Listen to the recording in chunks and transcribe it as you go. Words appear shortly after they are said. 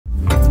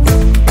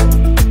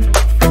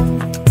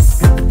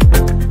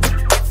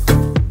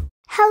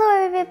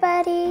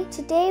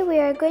Today we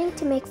are going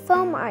to make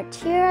foam art.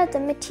 Here are the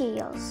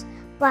materials: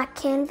 black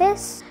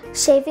canvas,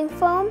 shaving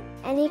foam,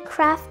 any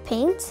craft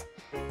paint,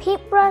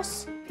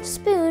 paintbrush,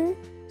 spoon,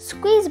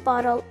 squeeze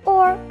bottle,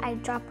 or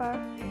eyedropper.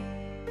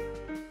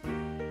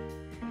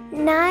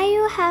 Now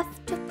you have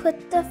to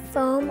put the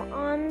foam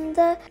on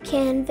the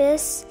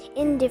canvas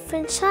in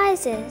different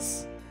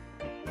sizes.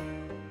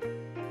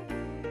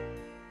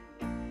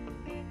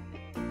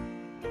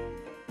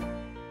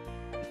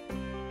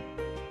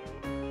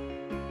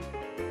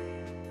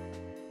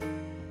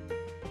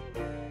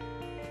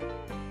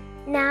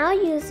 Now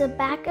use the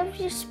back of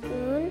your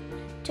spoon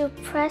to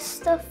press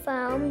the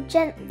foam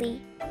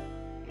gently.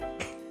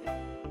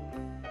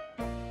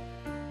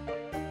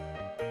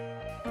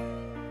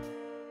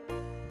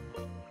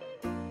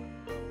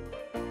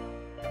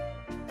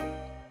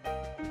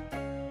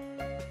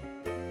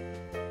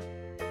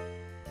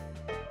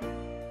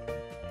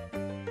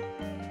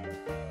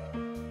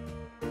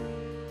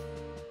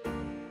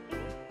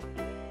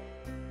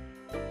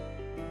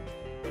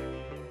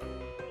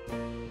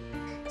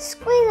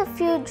 Squeeze a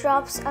few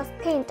drops of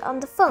paint on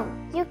the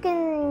foam. You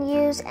can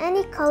use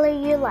any color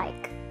you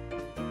like.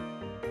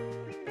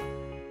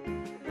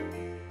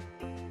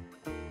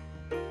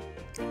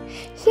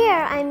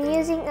 Here I'm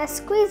using a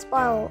squeeze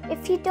bottle.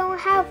 If you don't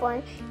have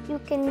one, you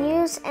can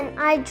use an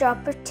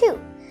eyedropper too.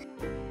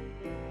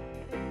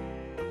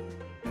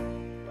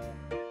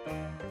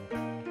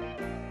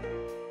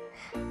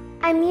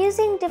 I'm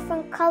using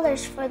different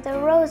colors for the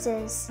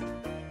roses.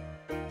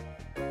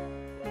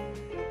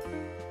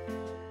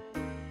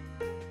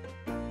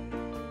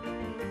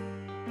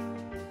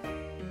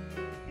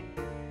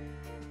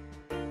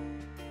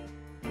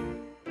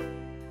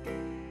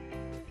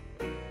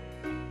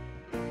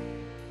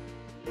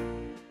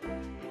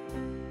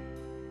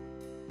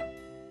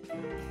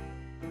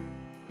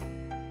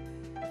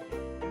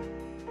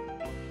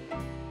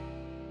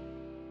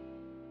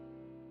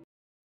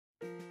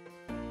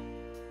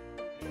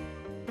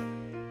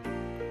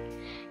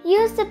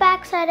 Use the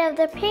backside of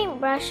the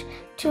paintbrush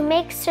to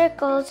make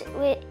circles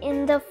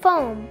in the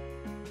foam.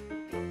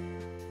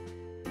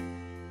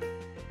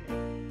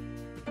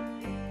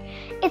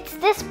 It's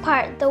this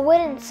part, the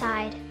wooden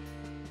side.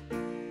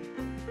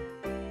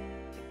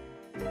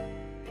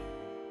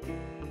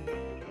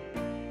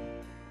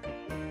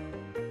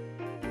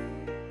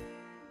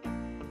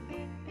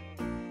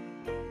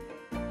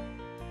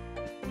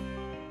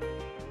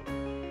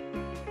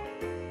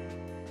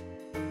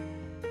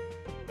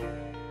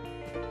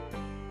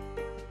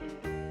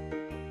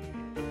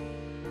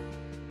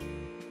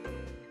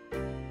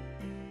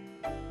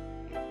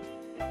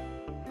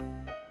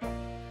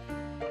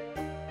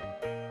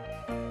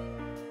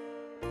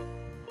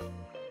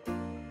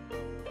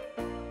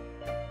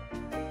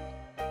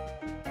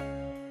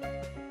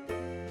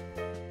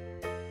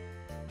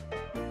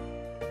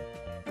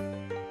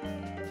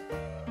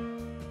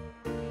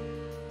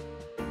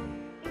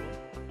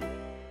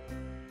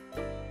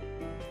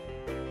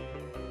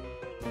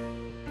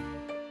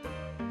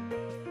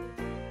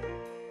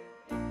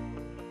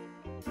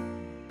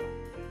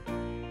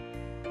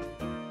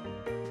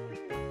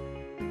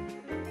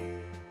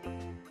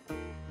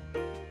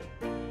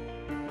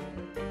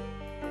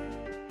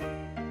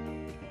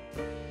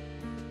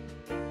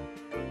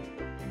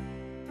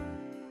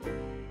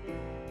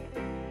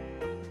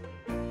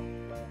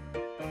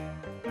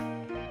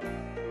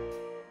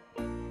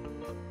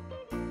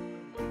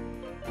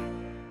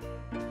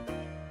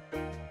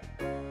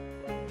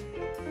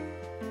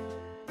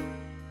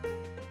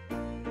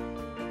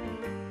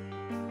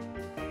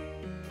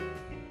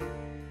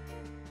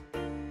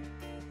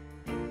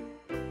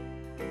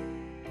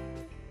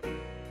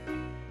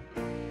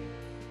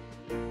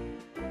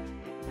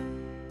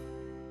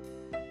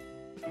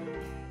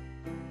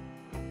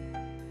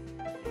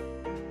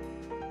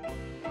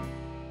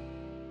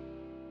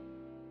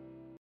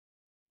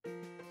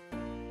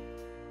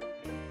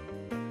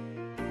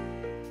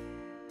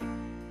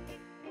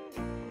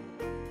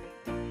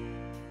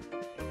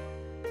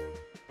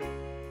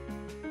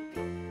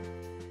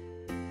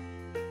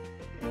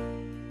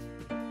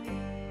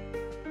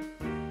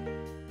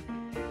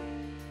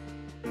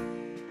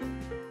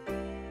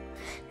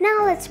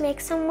 Now let's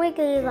make some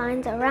wiggly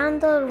lines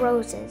around the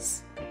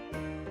roses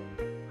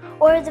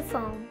or the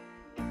foam.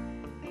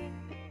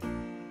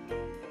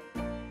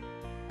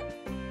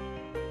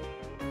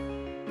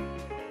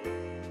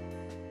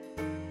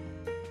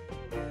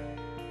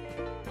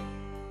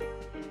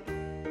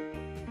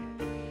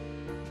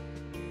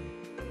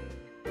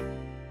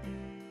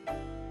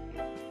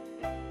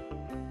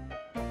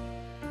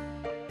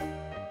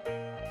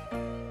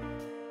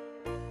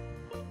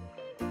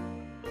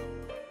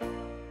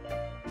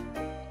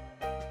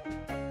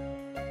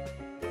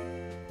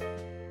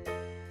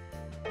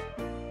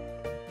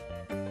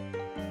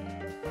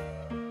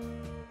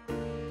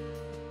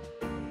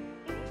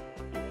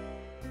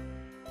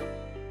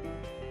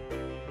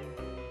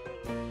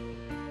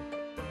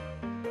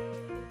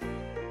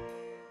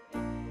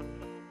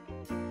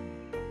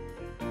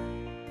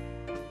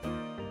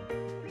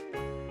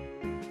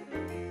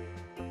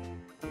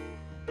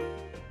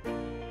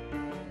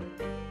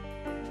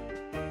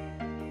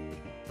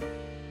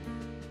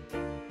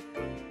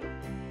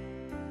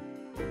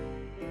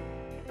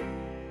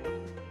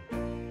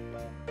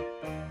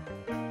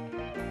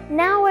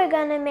 Now we're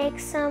gonna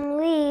make some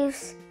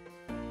leaves.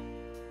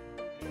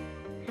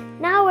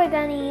 Now we're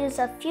gonna use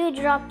a few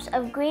drops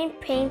of green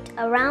paint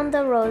around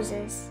the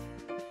roses.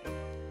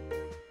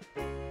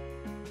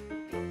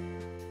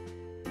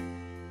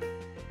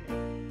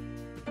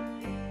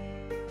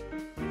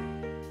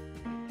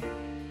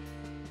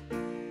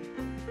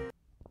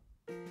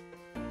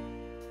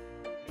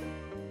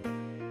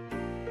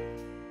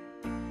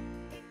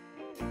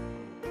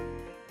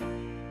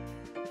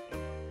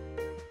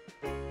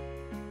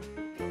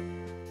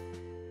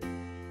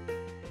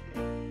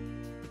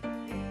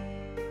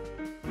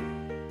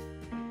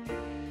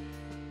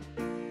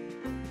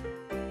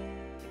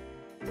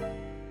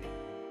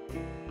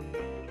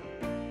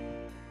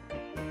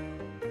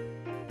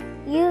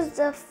 Use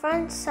the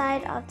front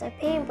side of the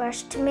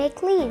paintbrush to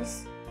make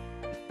leaves.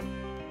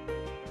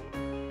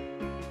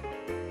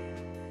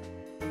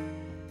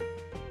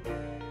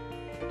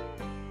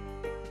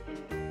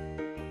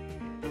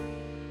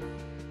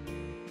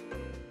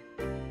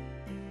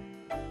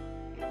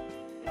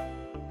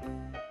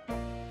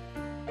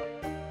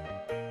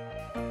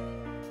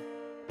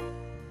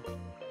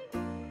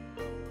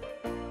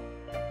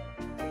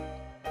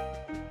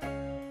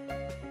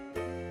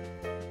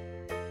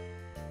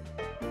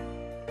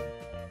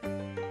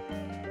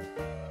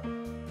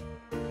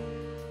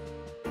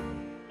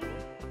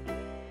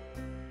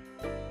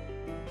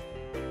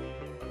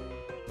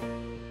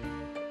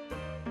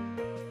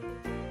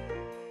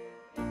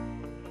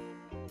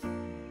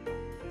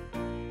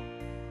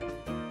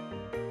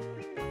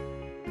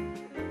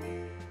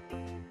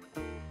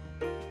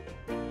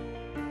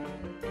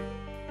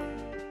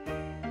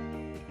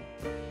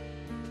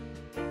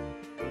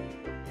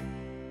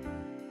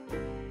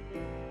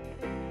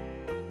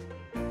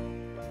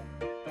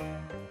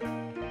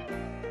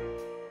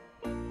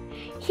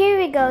 Here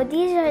we go.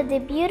 These are the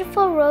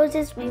beautiful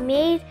roses we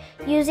made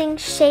using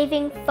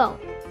shaving foam.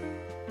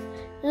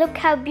 Look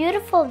how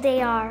beautiful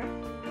they are.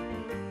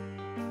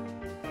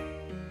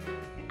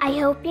 I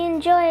hope you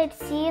enjoyed.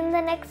 See you in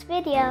the next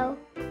video.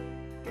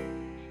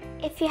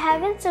 If you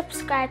haven't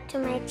subscribed to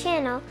my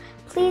channel,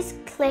 please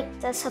click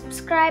the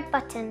subscribe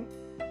button.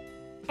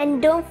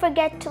 And don't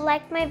forget to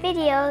like my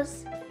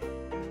videos.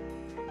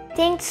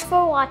 Thanks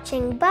for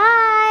watching.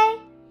 Bye!